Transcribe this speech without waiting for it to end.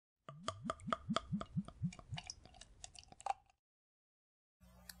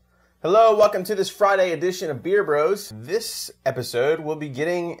Hello, welcome to this Friday edition of Beer Bros. This episode will be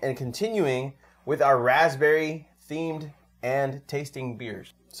getting and continuing with our raspberry themed and tasting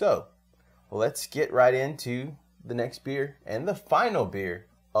beers. So, let's get right into the next beer and the final beer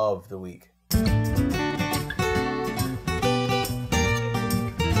of the week.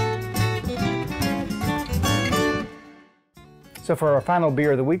 So for our final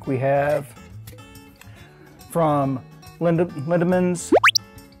beer of the week, we have from Lindemans,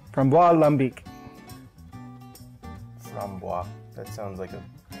 Framboise Lambic. Framboise. That sounds like a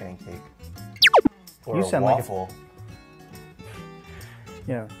pancake. Or You a sound waffle.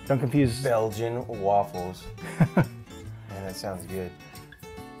 Yeah, don't confuse. Belgian waffles. Man, that sounds good.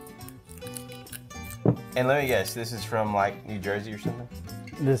 And let me guess, this is from like New Jersey or something?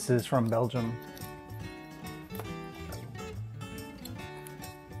 This is from Belgium.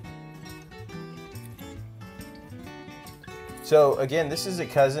 So again, this is a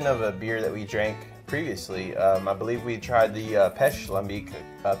cousin of a beer that we drank previously. I believe we tried the Framboise Lambic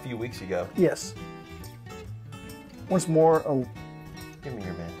a few weeks ago. Yes. Once more, Give me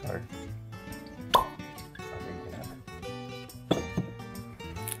your man card.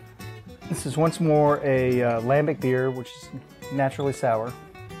 this is once more a lambic beer, which is naturally sour.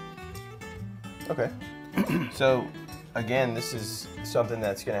 Okay. So again, this is something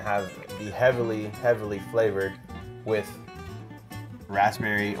that's going to be heavily flavored with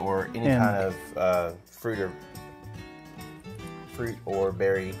raspberry or any kind of fruit or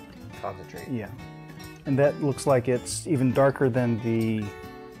berry concentrate. Yeah, and that looks like it's even darker than the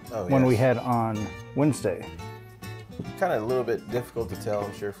one we had on Wednesday. Kind of a little bit difficult to tell,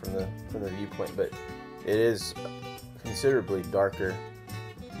 I'm sure, from the viewpoint, but it is considerably darker.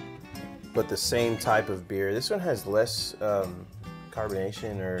 But the same type of beer. This one has less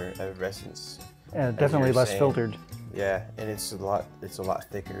carbonation or effervescence. Yeah, definitely less filtered. Yeah, and it's a lot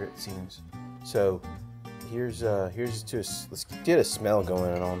thicker, it seems. So let's get a smell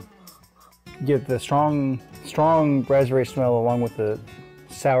going on. Get the strong raspberry smell along with the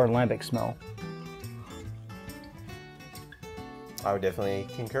sour lambic smell. I would definitely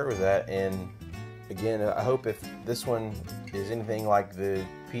concur with that. And again, I hope if this one is anything like the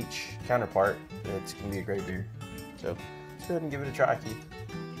peach counterpart, it's gonna be a great beer. So let's go ahead and give it a try, Keith.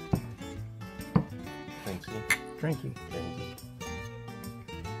 Thank you. Drinky. Thank you.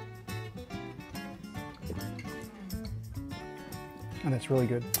 And that's really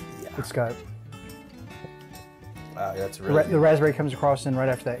good. Yeah. It's got that's really the raspberry comes across, and right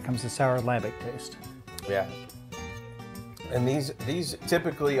after that comes the sour lambic taste. Yeah. And these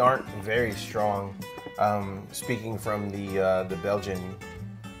typically aren't very strong. Speaking from the Belgian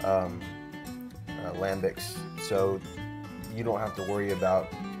lambics, so you don't have to worry about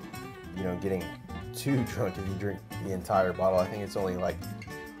getting too drunk if you drink the entire bottle. I think it's only like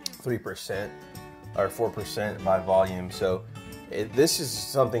 3% or 4% by volume. So this is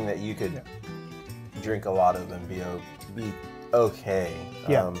something that you could drink a lot of and be okay.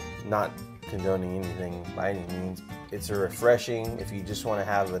 Yeah. Not condoning anything by any means. It's a refreshing if you just want to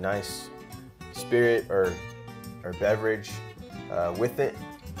have a nice spirit or beverage with it.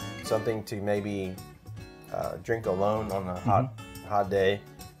 Something to maybe drink alone on a hot day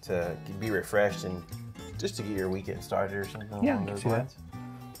to be refreshed and just to get your weekend started or something along those lines.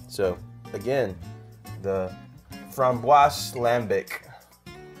 So again, the Framboise Lambic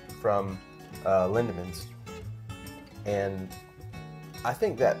from Lindemans. And I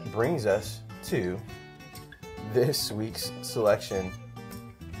think that brings us to this week's selection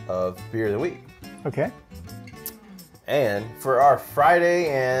of Beer of the Week. Okay. And for our Friday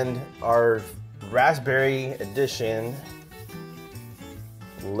and our Raspberry edition,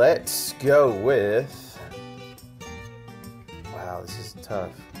 let's go with... Wow, this is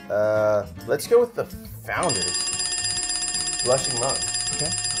tough. Let's go with the Founders Blushing Monk.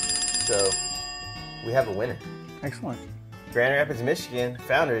 Okay. So, we have a winner. Excellent. Grand Rapids, Michigan,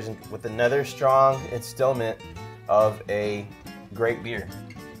 Founders with another strong installment of a great beer.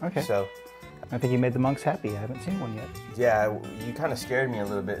 Okay. So, I think you made the monks happy. I haven't seen one yet. yeah, you kind of scared me a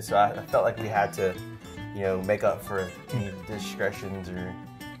little bit, so I felt like we had to, make up for any discretions or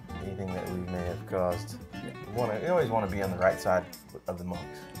anything that we may have caused. We always want to be on the right side of the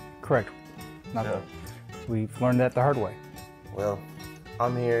monks. Correct. We've learned that the hard way. Well,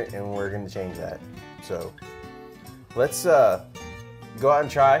 I'm here and we're going to change that. So let's go out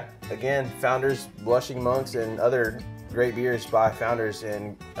and try. Again, Founders, Blushing Monks, and other great beers by Founders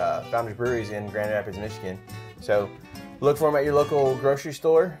and Founders Breweries in Grand Rapids, Michigan. So look for them at your local grocery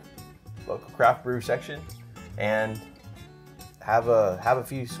store, local craft brew section, and have a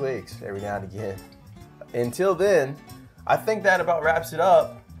few swigs every now and again. Until then, I think that about wraps it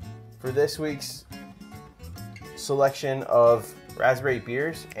up for this week's selection of raspberry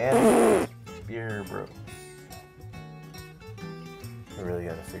beers and beer bros. I really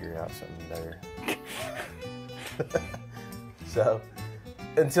got to figure out something better. So,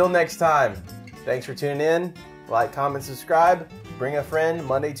 until next time, thanks for tuning in. Like, comment, subscribe. Bring a friend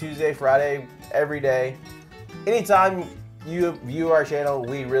Monday, Tuesday, Friday, every day. Anytime you view our channel,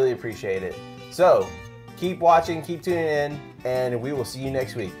 we really appreciate it. So, keep watching, keep tuning in, and we will see you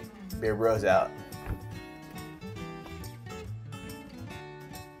next week. Beer Bros out.